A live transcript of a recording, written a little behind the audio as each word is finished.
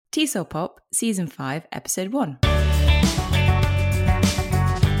TESOL Pop, Season 5, Episode 1.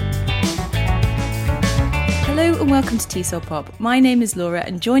 Hello and welcome to TESOL Pop. My name is Laura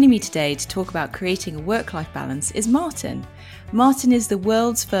and joining me today to talk about creating a work-life balance is Martin. Martin is the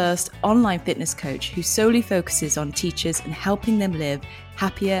world's first online fitness coach who solely focuses on teachers and helping them live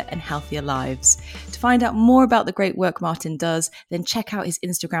happier and healthier lives. To find out more about the great work Martin does, then check out his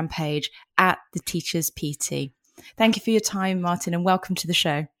Instagram page at The Teacher's PT. Thank you for your time, Martin, and welcome to the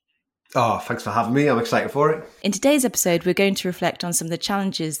show. Oh, thanks for having me. I'm excited for it. In today's episode, we're going to reflect on some of the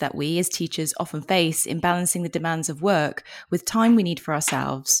challenges that we as teachers often face in balancing the demands of work with time we need for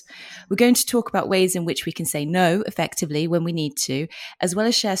ourselves. We're going to talk about ways in which we can say no effectively when we need to, as well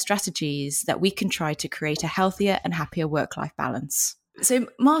as share strategies that we can try to create a healthier and happier work-life balance. So,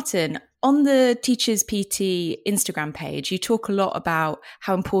 Martin, on the Teachers PT Instagram page, you talk a lot about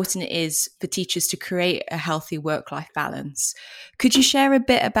how important it is for teachers to create a healthy work-life balance. Could you share a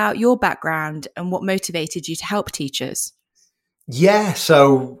bit about your background and what motivated you to help teachers? Yeah,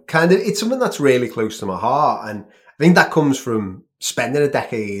 so it's something that's really close to my heart. And I think that comes from spending a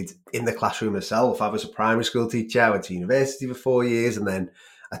decade in the classroom myself. I was a primary school teacher. I went to university for 4 years, and then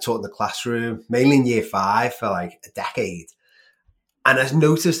I taught in the classroom, mainly in year 5 for like a decade. And I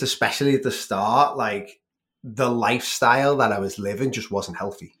noticed, especially at the start, like the lifestyle that I was living just wasn't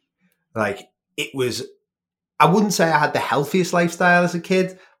healthy. Like I wouldn't say I had the healthiest lifestyle as a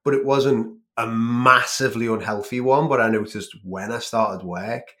kid, but it wasn't a massively unhealthy one. But I noticed when I started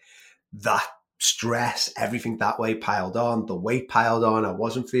work, that stress, everything that way piled on, the weight piled on. I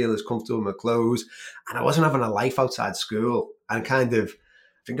wasn't feeling as comfortable in my clothes, and I wasn't having a life outside school. And I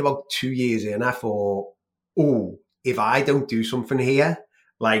think about 2 years in, I thought, if I don't do something here,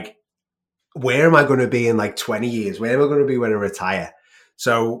 like, where am I going to be in like 20 years? Where am I going to be when I retire?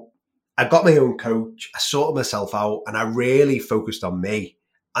 So I got my own coach. I sorted myself out and I really focused on me.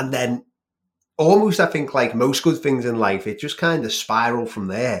 And then almost, I think, like most good things in life, it just kind of spiraled from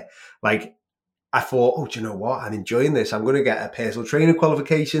there. Like, I thought, do you know what? I'm enjoying this. I'm going to get a personal trainer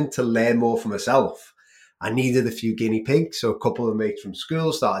qualification to learn more for myself. I needed a few guinea pigs. So a couple of mates from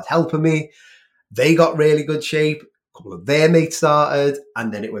school started helping me. They got really good shape. A couple of their mates started,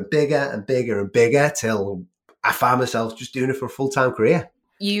 and then it went bigger and bigger and bigger till I found myself just doing it for a full-time career.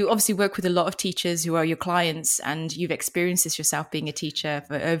 You obviously work with a lot of teachers who are your clients, and you've experienced this yourself being a teacher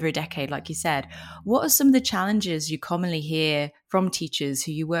for over a decade, like you said. What are some of the challenges you commonly hear from teachers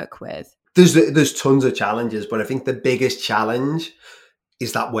who you work with? There's tons of challenges, but I think the biggest challenge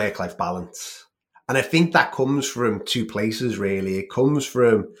is that work-life balance. And I think that comes from two places, really. It comes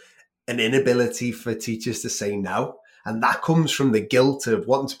from an inability for teachers to say no. And that comes from the guilt of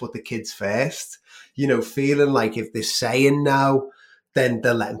wanting to put the kids first, feeling like if they're saying no, then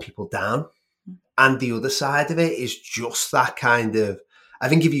they're letting people down. And the other side of it is just that I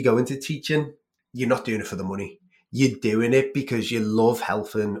think if you go into teaching, you're not doing it for the money. You're doing it because you love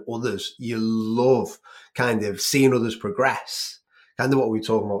helping others. You love seeing others progress. Kind of what we were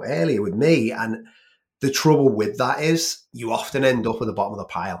talking about earlier with me. And the trouble with that is you often end up at the bottom of the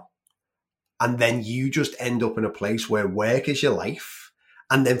pile. And then you just end up in a place where work is your life.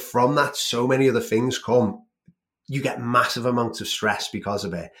 And then from that, so many other things come. You get massive amounts of stress because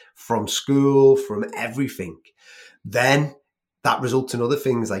of it, from school, from everything. Then that results in other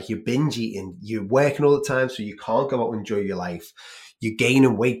things like you're binge eating, you're working all the time, so you can't go out and enjoy your life. You're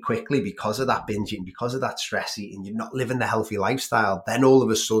gaining weight quickly because of that binge eating, because of that stress eating. You're not living the healthy lifestyle. Then all of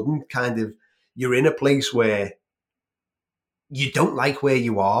a sudden, you're in a place where you don't like where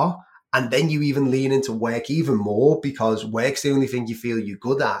you are. And then you even lean into work even more because work's the only thing you feel you're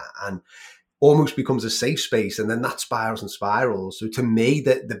good at and almost becomes a safe space. And then that spirals and spirals. So to me,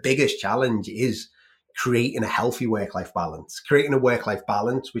 the biggest challenge is creating a healthy work-life balance, creating a work-life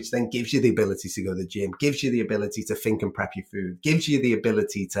balance, which then gives you the ability to go to the gym, gives you the ability to think and prep your food, gives you the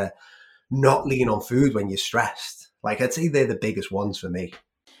ability to not lean on food when you're stressed. Like, I'd say they're the biggest ones for me.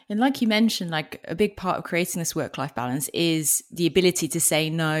 And like you mentioned, like a big part of creating this work-life balance is the ability to say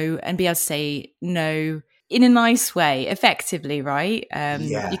no and be able to say no in a nice way, effectively, right?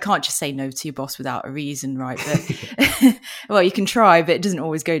 You can't just say no to your boss without a reason, right? But well, you can try, but it doesn't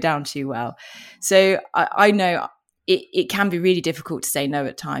always go down too well. So I know it can be really difficult to say no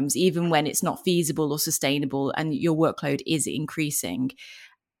at times, even when it's not feasible or sustainable and your workload is increasing.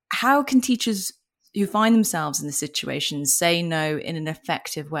 How can teachers who find themselves in this situation say no in an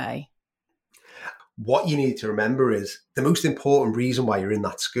effective way? What you need to remember is the most important reason why you're in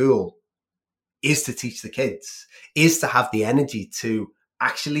that school is to teach the kids, is to have the energy to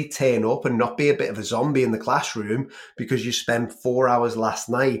actually turn up and not be a bit of a zombie in the classroom because you spent 4 hours last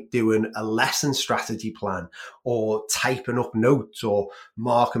night doing a lesson strategy plan or typing up notes or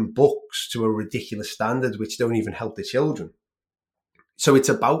marking books to a ridiculous standard which don't even help the children. So it's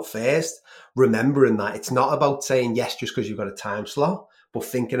about first remembering that it's not about saying yes just because you've got a time slot, but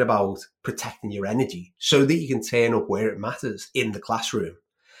thinking about protecting your energy so that you can turn up where it matters in the classroom.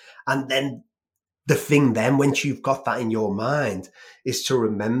 And then the thing then, once you've got that in your mind, is to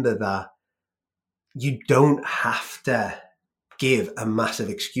remember that you don't have to give a massive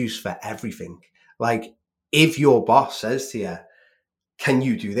excuse for everything. Like if your boss says to you, can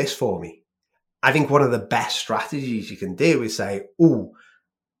you do this for me? I think one of the best strategies you can do is say, oh,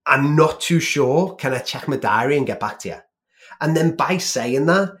 I'm not too sure. Can I check my diary and get back to you? And then by saying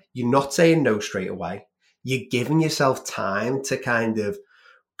that, you're not saying no straight away. You're giving yourself time to kind of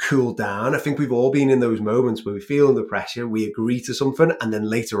cool down. I think we've all been in those moments where we feel under pressure, we agree to something, and then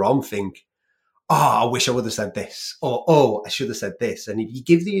later on think, oh, I wish I would have said this, or oh, I should have said this. And if you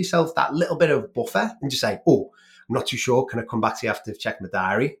give yourself that little bit of buffer and just say, oh, I'm not too sure, can I come back to you after I've checked my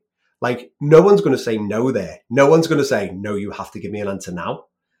diary? Like, no one's going to say no there. No one's going to say, no, you have to give me an answer now.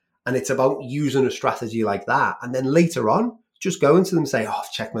 And it's about using a strategy like that. And then later on, just going to them and say, oh,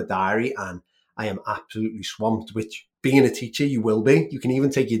 I've checked my diary and I am absolutely swamped, which being a teacher, you will be. You can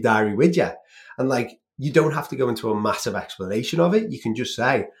even take your diary with you. And like, you don't have to go into a massive explanation of it. You can just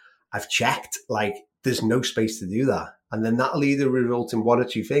say, I've checked, like, there's no space to do that. And then that'll either result in one or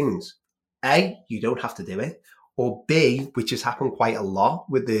two things. A, you don't have to do it. Or B, which has happened quite a lot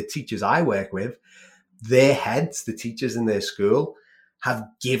with the teachers I work with, their heads, the teachers in their school, have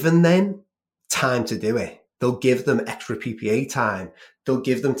given them time to do it. They'll give them extra PPA time. They'll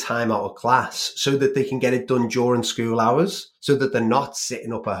give them time out of class so that they can get it done during school hours, so that they're not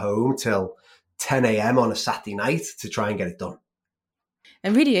sitting up at home till 10 a.m. on a Saturday night to try and get it done.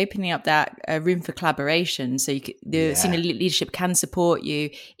 And really opening up that room for collaboration, so the senior leadership can support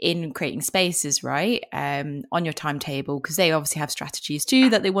you in creating spaces, right, on your timetable, because they obviously have strategies too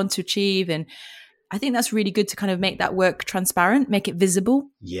that they want to achieve. And I think that's really good to kind of make that work transparent, make it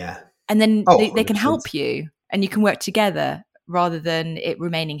visible. Yeah. And then they can help you and you can work together rather than it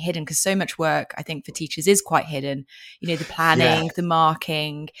remaining hidden, because so much work, I think, for teachers is quite hidden. You know, the planning, the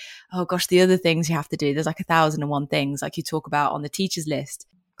marking, oh gosh, the other things you have to do. There's like 1,001 things like you talk about on the teachers list.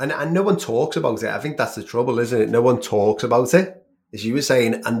 And no one talks about it. I think that's the trouble, isn't it? No one talks about it, as you were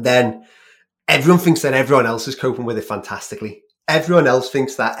saying. And then everyone thinks that everyone else is coping with it fantastically. Everyone else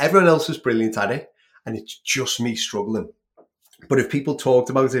thinks that everyone else is brilliant at it. And it's just me struggling. But if people talked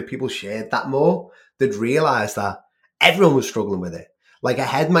about it, people shared that more, they'd realize that everyone was struggling with it. Like a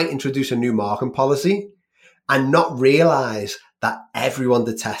head might introduce a new marking policy and not realize that everyone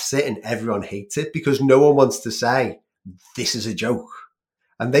detests it and everyone hates it because no one wants to say, this is a joke.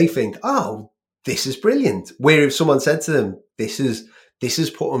 And they think, oh, this is brilliant. Where if someone said to them, this is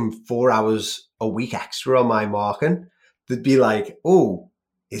putting 4 hours a week extra on my marking, they'd be like, oh,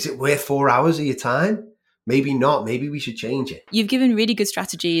 is it worth 4 hours of your time? Maybe not. Maybe we should change it. You've given really good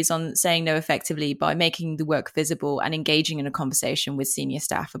strategies on saying no effectively by making the work visible and engaging in a conversation with senior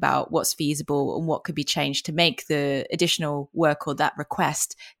staff about what's feasible and what could be changed to make the additional work or that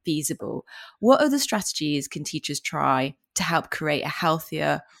request feasible. What other strategies can teachers try to help create a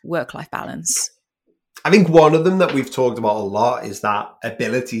healthier work-life balance? I think one of them that we've talked about a lot is that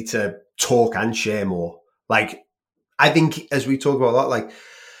ability to talk and share more. Like, I think as we talk about a lot, like,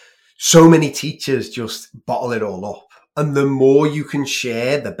 so many teachers just bottle it all up. And the more you can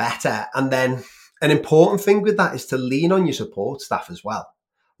share, the better. And then an important thing with that is to lean on your support staff as well.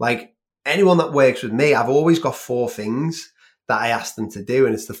 Like anyone that works with me, I've always got 4 things that I ask them to do.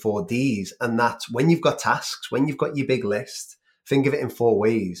 And it's the 4 Ds. And that's when you've got tasks, when you've got your big list, think of it in 4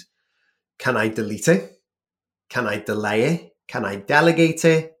 ways. Can I delete it? Can I delay it? Can I delegate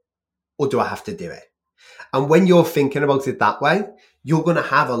it? Or do I have to do it? And when you're thinking about it that way, you're going to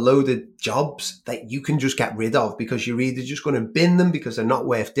have a load of jobs that you can just get rid of because you're either just going to bin them because they're not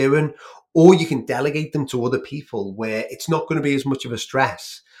worth doing, or you can delegate them to other people where it's not going to be as much of a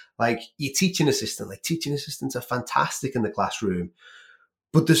stress. Like your teaching assistant, like teaching assistants are fantastic in the classroom,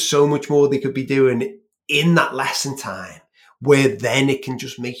 but there's so much more they could be doing in that lesson time where then it can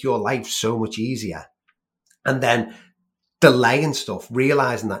just make your life so much easier. And then delaying stuff,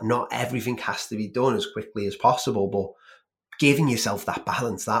 realizing that not everything has to be done as quickly as possible, but giving yourself that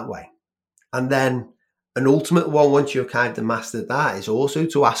balance that way. And then an ultimate one, once you've kind of mastered that, is also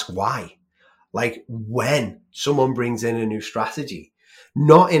to ask why. Like when someone brings in a new strategy,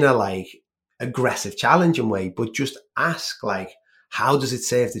 not in a like aggressive challenging way, but just ask like, how does it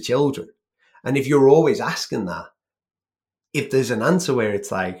serve the children? And if you're always asking that, If there's an answer where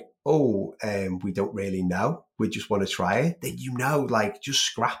it's like, oh, we don't really know, we just want to try it, then like, just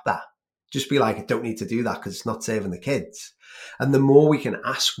scrap that. Just be like, I don't need to do that because it's not saving the kids. And the more we can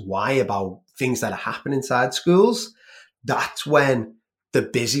ask why about things that are happening inside schools, that's when the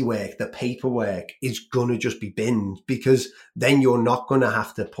busy work, the paperwork is going to just be binned, because then you're not going to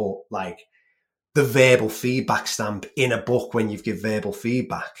have to put like the verbal feedback stamp in a book when you've give verbal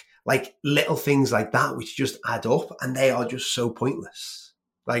feedback. Like little things like that, which just add up, and they are just so pointless.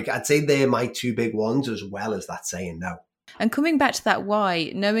 Like I'd say they're my two big ones, as well as that saying no. And coming back to that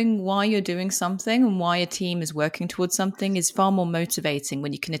why, knowing why you're doing something and why a team is working towards something is far more motivating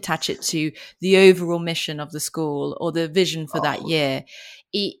when you can attach it to the overall mission of the school or the vision for that year.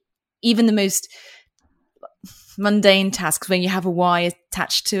 Even the most mundane tasks, when you have a why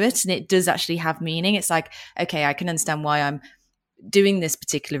attached to it and it does actually have meaning, it's like, okay, I can understand why I'm doing this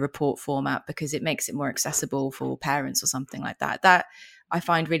particular report format because it makes it more accessible for parents or something like that. That I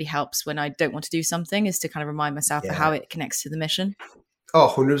find really helps when I don't want to do something, is to kind of remind myself of how it connects to the mission.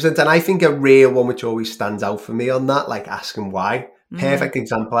 Oh, 100%. And I think a real one which always stands out for me on that, like asking why. Perfect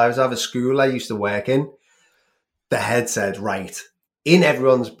example. I was at a school I used to work in. The head said, right, in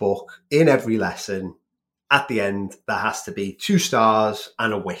everyone's book, in every lesson, at the end, there has to be 2 stars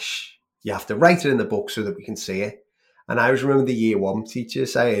and a wish. You have to write it in the book so that we can see it. And I always remember the year 1 teacher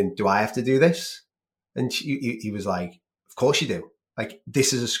saying, do I have to do this? And he was like, of course you do. Like,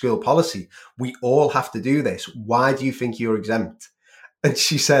 this is a school policy. We all have to do this. Why do you think you're exempt? And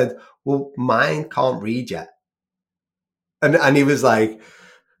she said, well, mine can't read yet. And he was like,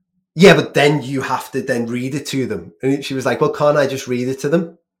 yeah, but then you have to then read it to them. And she was like, well, can't I just read it to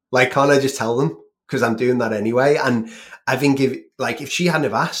them? Like, can't I just tell them? Because I'm doing that anyway. And I think if she hadn't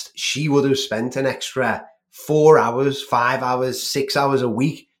have asked, she would have spent an extra 4 hours, 5 hours, 6 hours a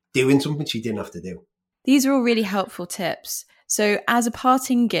week doing something she didn't have to do. These are all really helpful tips. So as a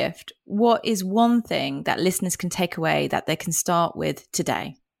parting gift, what is one thing that listeners can take away that they can start with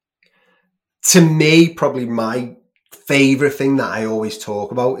today? To me, probably my favorite thing that I always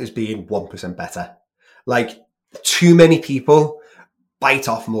talk about is being 1% better. Like, too many people bite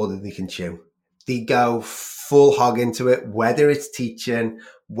off more than they can chew. They go full hog into it, whether it's teaching,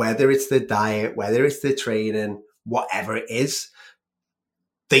 whether it's the diet, whether it's the training, whatever it is.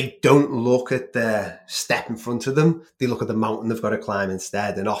 They don't look at the step in front of them. They look at the mountain they've got to climb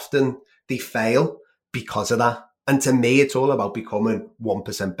instead. And often they fail because of that. And to me, it's all about becoming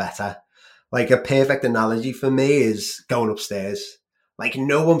 1% better. Like, a perfect analogy for me is going upstairs. Like,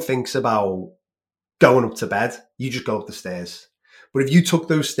 no one thinks about going up to bed. You just go up the stairs. But if you took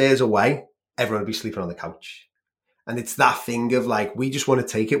those stairs away, everyone would be sleeping on the couch. And it's that thing of like, we just want to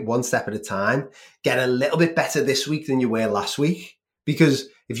take it one step at a time, get a little bit better this week than you were last week. Because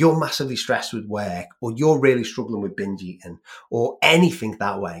if you're massively stressed with work, or you're really struggling with binge eating or anything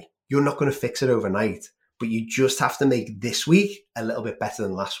that way, you're not going to fix it overnight. But you just have to make this week a little bit better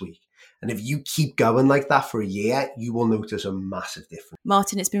than last week. And if you keep going like that for a year, you will notice a massive difference.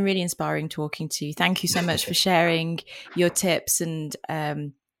 Martin, it's been really inspiring talking to you. Thank you so much for sharing your tips and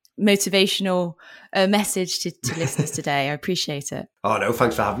motivational message to listeners today. I appreciate it. Oh no,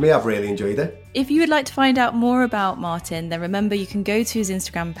 thanks for having me. I've really enjoyed it. If you would like to find out more about Martin, then remember you can go to his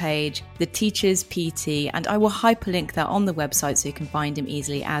Instagram page, The Teachers PT, and I will hyperlink that on the website so you can find him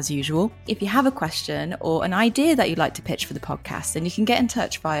easily as usual. If you have a question or an idea that you'd like to pitch for the podcast, then you can get in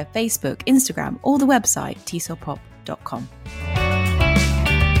touch via Facebook, Instagram, or the website tsopop.com.